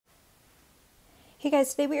Hey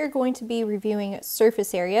guys, today we are going to be reviewing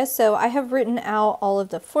surface area. So I have written out all of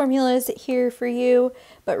the formulas here for you,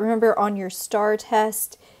 but remember on your STAAR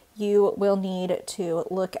test, you will need to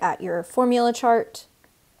look at your formula chart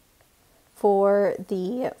for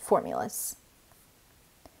the formulas.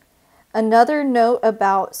 Another note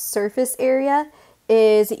about surface area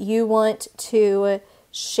is you want to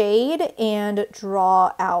shade and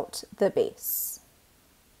draw out the base.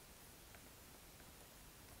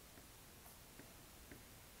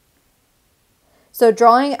 So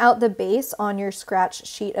drawing out the base on your scratch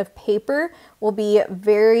sheet of paper will be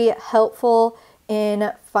very helpful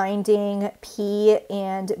in finding P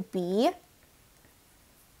and B,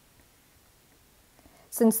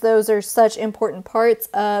 since those are such important parts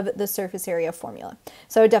of the surface area formula.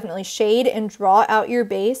 So definitely shade and draw out your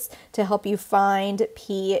base to help you find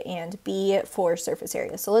P and B for surface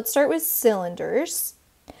area. So let's start with cylinders.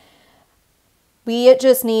 We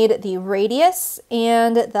just need the radius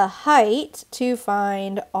and the height to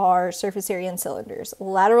find our surface area in cylinders.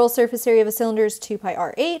 Lateral surface area of a cylinder is 2 pi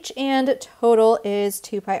RH, and total is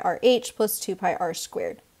 2 pi RH plus 2 pi R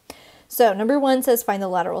squared. So number one says find the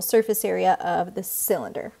lateral surface area of the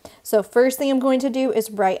cylinder. So first thing I'm going to do is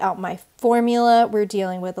write out my formula. We're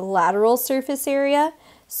dealing with lateral surface area.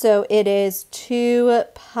 So it is 2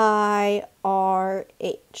 pi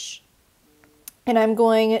RH. And I'm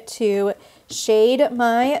going to shade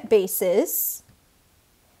my bases,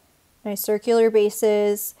 my circular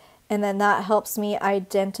bases, and then that helps me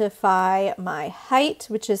identify my height,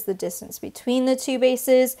 which is the distance between the two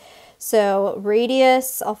bases. So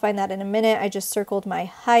radius, I'll find that in a minute. I just circled my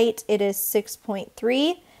height. It is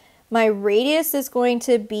 6.3. My radius is going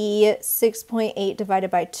to be 6.8 divided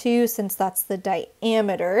by 2, since that's the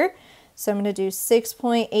diameter. So I'm going to do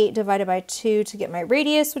 6.8 divided by 2 to get my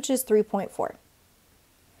radius, which is 3.4.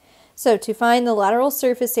 So to find the lateral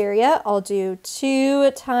surface area, I'll do 2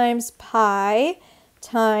 times pi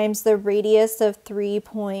times the radius of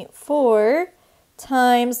 3.4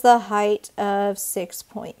 times the height of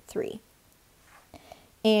 6.3.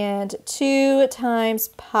 And 2 times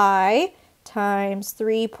pi times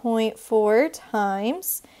 3.4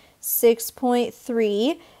 times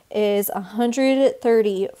 6.3 is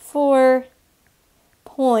 134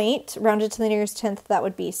 point, rounded to the nearest tenth, that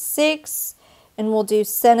would be 6. And we'll do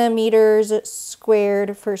centimeters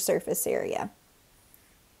squared for surface area.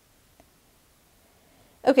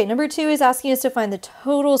 Okay, number two is asking us to find the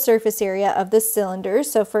total surface area of the cylinder.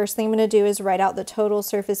 So first thing I'm going to do is write out the total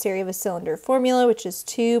surface area of a cylinder formula, which is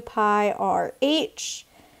 2 pi RH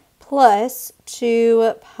plus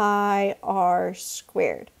 2 pi R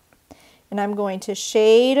squared. And I'm going to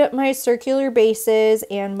shade my circular bases,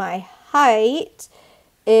 and my height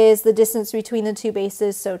is the distance between the two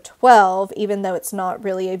bases, so 12, even though it's not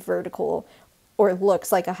really a vertical or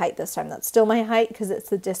looks like a height this time. That's still my height because it's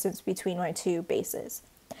the distance between my two bases.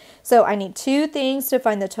 So I need two things to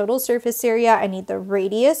find the total surface area. I need the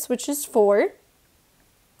radius, which is 4,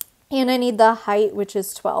 and I need the height, which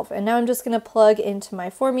is 12. And now I'm just going to plug into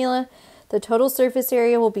my formula. The total surface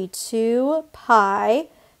area will be 2 pi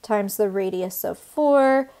times the radius of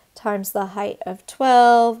 4 times the height of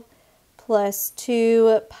 12 plus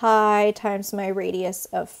 2 pi times my radius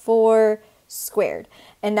of 4 squared.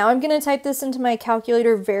 And now I'm going to type this into my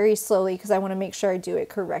calculator very slowly because I want to make sure I do it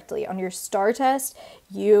correctly. On your STAAR test,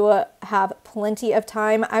 you have plenty of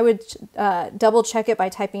time. I would double check it by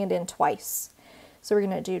typing it in twice. So we're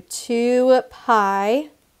going to do 2 pi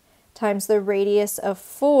times the radius of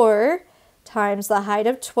 4 times the height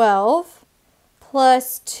of 12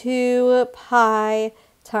 plus 2 pi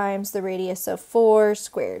times the radius of 4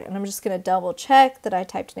 squared. And I'm just going to double check that I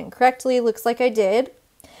typed it in correctly. Looks like I did.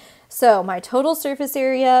 So my total surface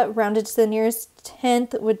area, rounded to the nearest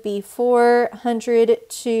tenth, would be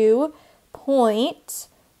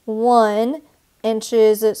 402.1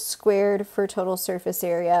 inches squared for total surface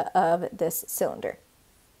area of this cylinder.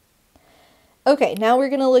 Okay, now we're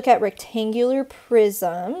going to look at rectangular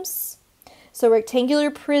prisms. So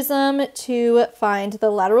rectangular prism, to find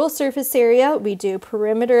the lateral surface area, we do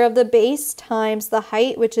perimeter of the base times the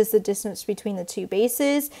height, which is the distance between the two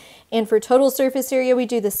bases. And for total surface area, we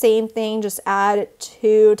do the same thing, just add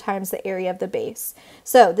 2 times the area of the base.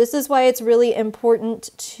 So this is why it's really important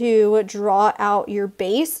to draw out your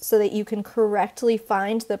base so that you can correctly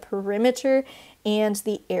find the perimeter and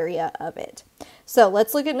the area of it. So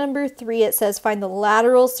let's look at number 3. It says find the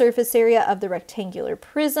lateral surface area of the rectangular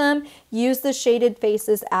prism. Use the shaded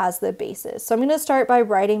faces as the bases. So I'm going to start by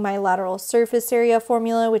writing my lateral surface area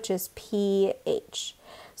formula, which is pH.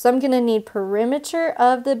 So I'm going to need perimeter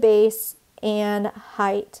of the base and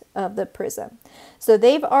height of the prism. So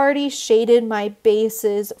they've already shaded my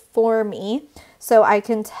bases for me. So I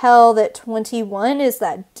can tell that 21 is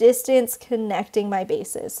that distance connecting my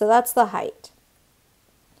bases. So that's the height.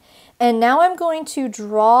 And now I'm going to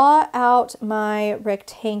draw out my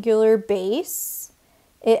rectangular base.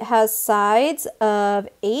 It has sides of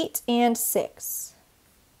 8 and 6.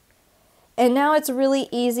 And now it's really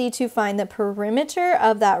easy to find the perimeter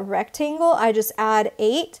of that rectangle. I just add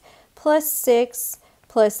 8 plus 6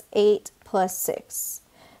 plus 8 plus 6.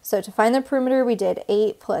 So to find the perimeter, we did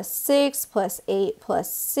 8 plus 6 plus 8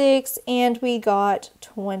 plus 6, and we got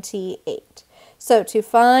 28. So to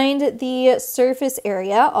find the surface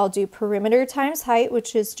area, I'll do perimeter times height,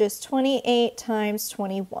 which is just 28 times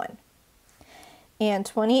 21. And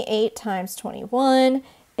 28 times 21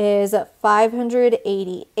 is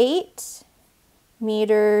 588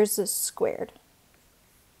 meters squared.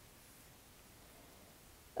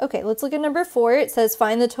 Okay, let's look at number 4. It says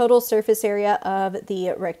find the total surface area of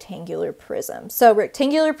the rectangular prism. So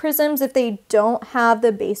rectangular prisms, if they don't have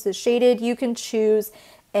the bases shaded, you can choose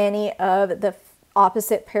any of the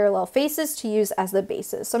opposite parallel faces to use as the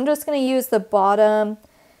bases. So I'm just going to use the bottom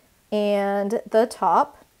and the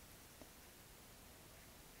top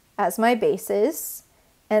as my bases.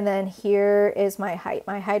 And then here is my height.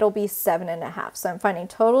 My height will be 7.5. So I'm finding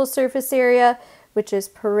total surface area, which is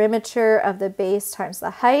perimeter of the base times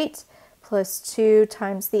the height, plus 2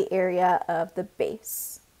 times the area of the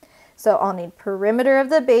base. So I'll need perimeter of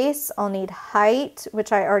the base, I'll need height,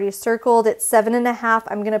 which I already circled at 7.5.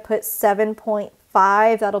 I'm going to put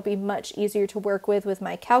 7.5. That'll be much easier to work with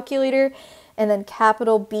my calculator. And then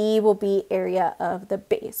capital B will be area of the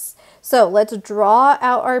base. So let's draw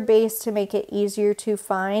out our base to make it easier to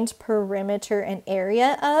find perimeter and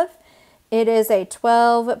area of. It is a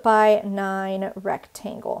 12 by 9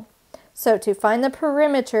 rectangle. So to find the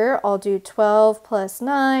perimeter, I'll do 12 plus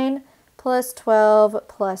 9 plus 12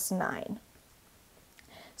 plus 9.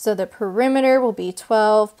 So the perimeter will be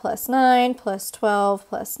 12 plus 9 plus 12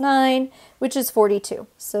 plus 9, which is 42.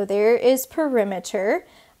 So there is perimeter.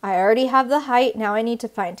 I already have the height. Now I need to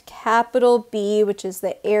find capital B, which is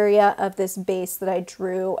the area of this base that I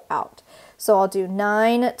drew out. So I'll do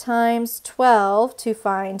 9 times 12 to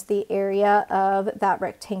find the area of that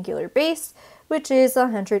rectangular base, which is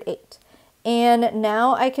 108. And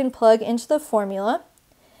now I can plug into the formula.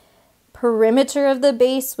 Perimeter of the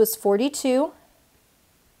base was 42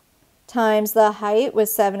 times the height was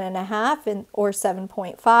 7.5 or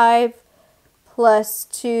 7.5 plus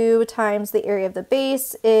 2 times the area of the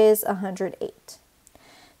base is 108.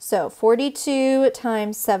 So 42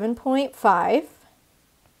 times 7.5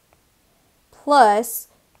 plus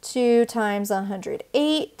 2 times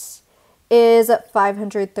 108 is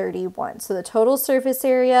 531. So the total surface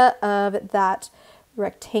area of that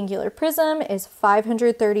rectangular prism is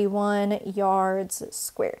 531 yards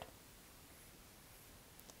squared.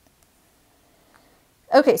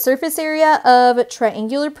 Okay, surface area of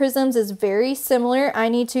triangular prisms is very similar. I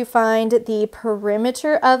need to find the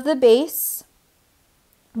perimeter of the base,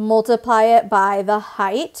 multiply it by the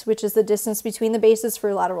height, which is the distance between the bases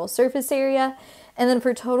for lateral surface area. And then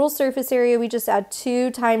for total surface area, we just add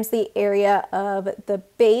 2 times the area of the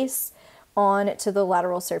base on to the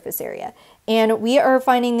lateral surface area. And we are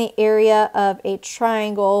finding the area of a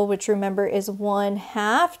triangle, which remember is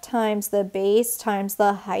 1/2 times the base times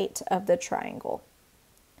the height of the triangle.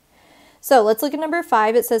 So let's look at number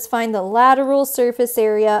 5. It says find the lateral surface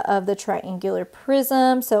area of the triangular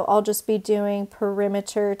prism. So I'll just be doing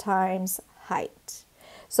perimeter times height.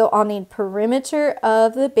 So I'll need perimeter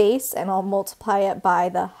of the base and I'll multiply it by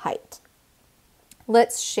the height.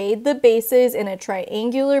 Let's shade the bases in a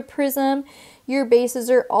triangular prism. Your bases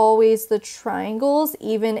are always the triangles,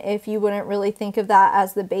 even if you wouldn't really think of that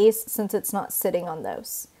as the base since it's not sitting on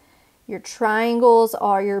those. Your triangles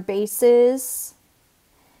are your bases,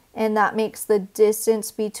 and that makes the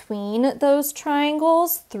distance between those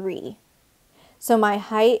triangles 3. So my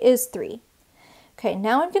height is 3. Okay,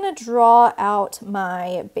 now I'm going to draw out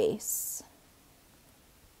my base.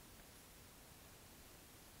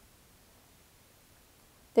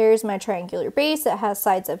 There's my triangular base. It has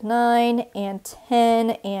sides of 9 and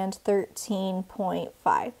 10 and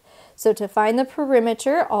 13.5. So to find the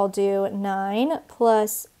perimeter, I'll do 9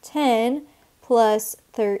 plus 10 plus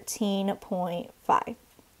 13.5.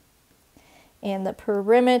 And the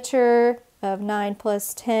perimeter of 9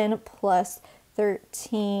 plus 10 plus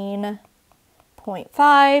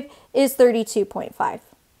 13.5 is 32.5.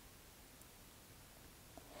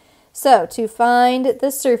 So to find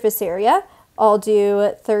the surface area, I'll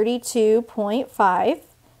do 32.5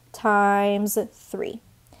 times 3.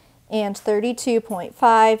 and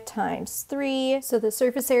 32.5 times 3. So the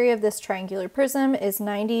surface area of this triangular prism is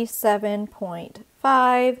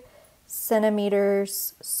 97.5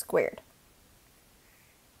 centimeters squared.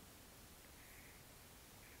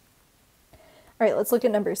 All right, let's look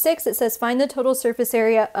at number 6. It says find the total surface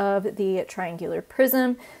area of the triangular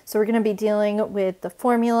prism. So we're going to be dealing with the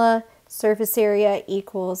formula surface area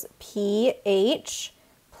equals pH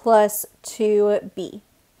plus 2b.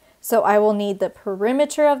 So I will need the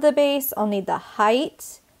perimeter of the base, I'll need the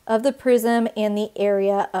height of the prism, and the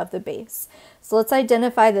area of the base. So let's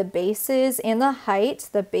identify the bases and the height.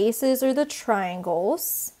 The bases are the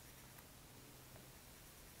triangles,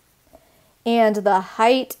 and the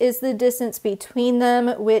height is the distance between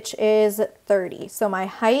them, which is 30. So my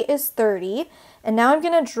height is 30, and now I'm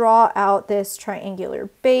going to draw out this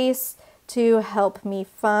triangular base to help me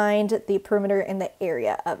find the perimeter and the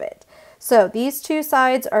area of it. So these two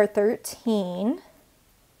sides are 13,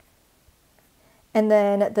 and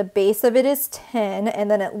then the base of it is 10,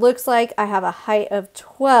 and then it looks like I have a height of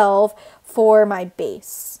 12 for my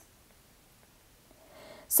base.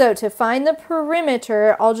 So to find the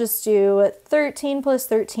perimeter, I'll just do 13 plus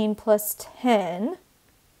 13 plus 10.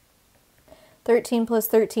 13 plus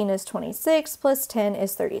 13 is 26, plus 10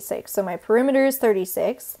 is 36. So my perimeter is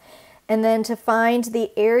 36. And then to find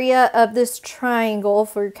the area of this triangle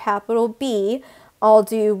for capital B, I'll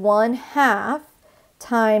do 1/2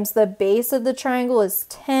 times the base of the triangle is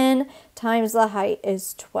 10 times the height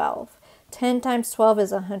is 12. 10 times 12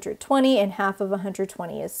 is 120, and half of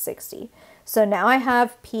 120 is 60. So now I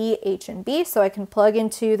have P, H, and B, so I can plug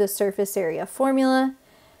into the surface area formula.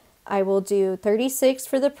 I will do 36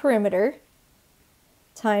 for the perimeter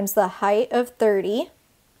times the height of 30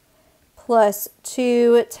 plus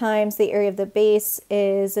 2 times the area of the base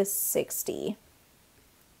is 60.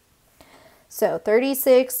 So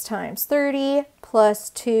 36 times 30 plus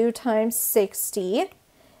 2 times 60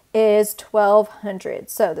 is 1200.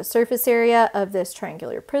 So the surface area of this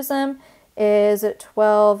triangular prism is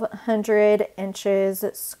 1200 inches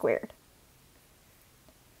squared.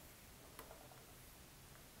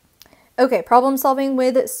 Okay, problem solving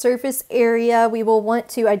with surface area. We will want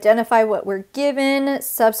to identify what we're given,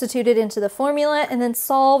 substitute it into the formula, and then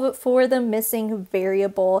solve for the missing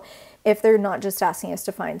variable if they're not just asking us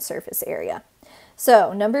to find surface area.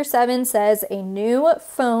 So number 7 says a new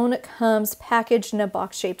phone comes packaged in a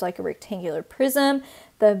box shaped like a rectangular prism.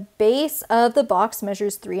 The base of the box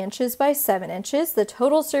measures 3 inches by 7 inches. The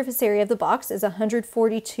total surface area of the box is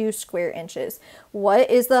 142 square inches. What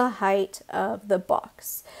is the height of the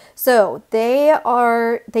box? So they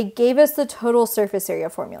gave us the total surface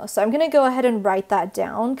area formula. So I'm going to go ahead and write that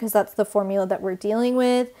down because that's the formula that we're dealing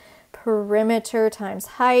with. Perimeter times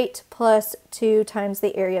height plus 2 times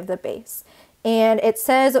the area of the base. And it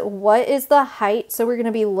says what is the height, so we're going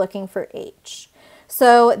to be looking for H.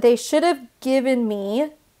 So they should have given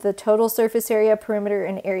me the total surface area, perimeter,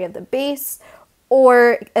 and area of the base,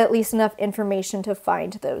 or at least enough information to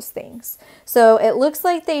find those things. So it looks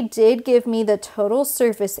like they did give me the total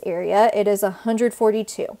surface area. It is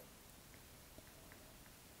 142.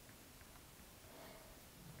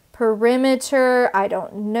 Perimeter, I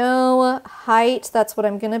don't know. Height, that's what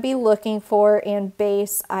I'm going to be looking for. And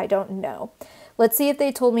base, I don't know. Let's see if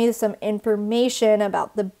they told me some information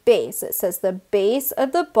about the base. It says the base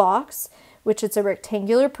of the box, which it's a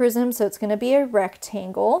rectangular prism, so it's going to be a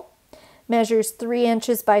rectangle, measures 3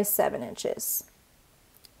 inches by 7 inches.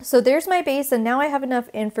 So there's my base, and now I have enough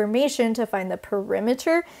information to find the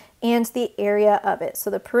perimeter and the area of it. So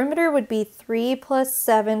the perimeter would be 3 plus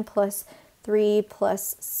 7 plus 3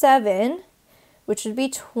 plus 7, which would be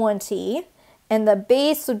 20, and the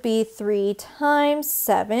base would be 3 times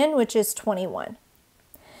 7, which is 21.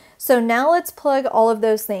 So now let's plug all of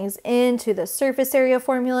those things into the surface area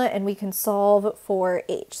formula and we can solve for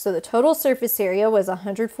H. So the total surface area was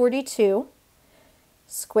 142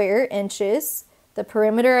 square inches. The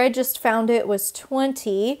perimeter, I just found it, was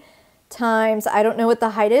 20 times, I don't know what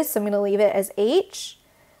the height is, so I'm going to leave it as H,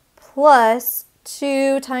 plus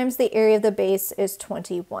 2 times the area of the base is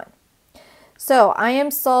 21. So I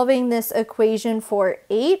am solving this equation for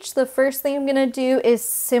H. The first thing I'm going to do is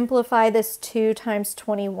simplify this 2 times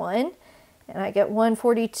 21. And I get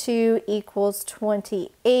 142 equals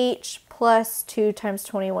 20H plus 2 times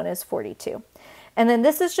 21 is 42. And then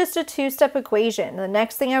this is just a two-step equation. The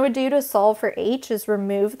next thing I would do to solve for H is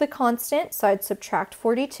remove the constant. So I'd subtract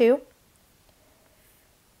 42.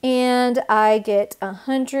 And I get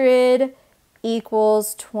 100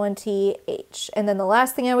 equals 20H. And then the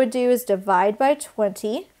last thing I would do is divide by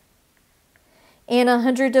 20. And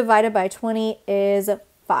 100 divided by 20 is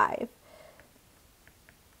 5.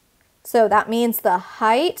 So that means the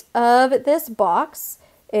height of this box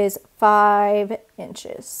is 5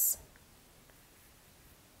 inches.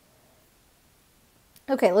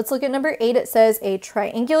 Okay, let's look at number 8. It says a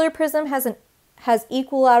triangular prism has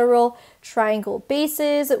equilateral triangle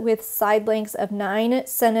bases with side lengths of 9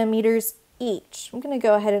 centimeters each. I'm going to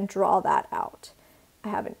go ahead and draw that out. I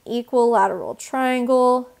have an equilateral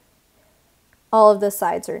triangle. All of the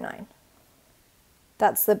sides are 9.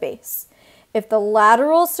 That's the base. If the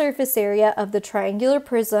lateral surface area of the triangular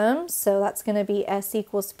prism, so that's going to be S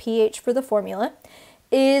equals pH for the formula,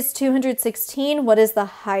 is 216, what is the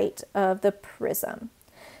height of the prism?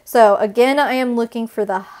 So again, I am looking for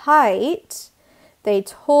the height. They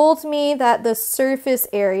told me that the surface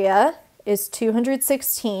area is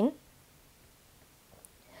 216.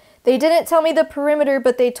 They didn't tell me the perimeter,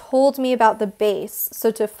 but they told me about the base.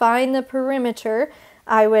 So to find the perimeter,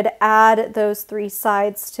 I would add those 3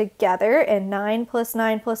 sides together, and 9 plus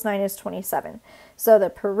 9 plus 9 is 27. So the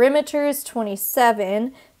perimeter is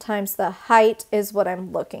 27 times the height is what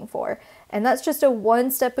I'm looking for. And that's just a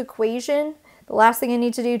one-step equation. The last thing I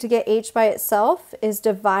need to do to get h by itself is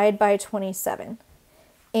divide by 27.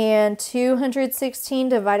 And 216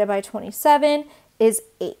 divided by 27 is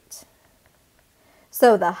 8.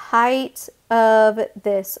 So the height of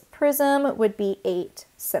this prism would be 8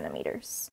 centimeters.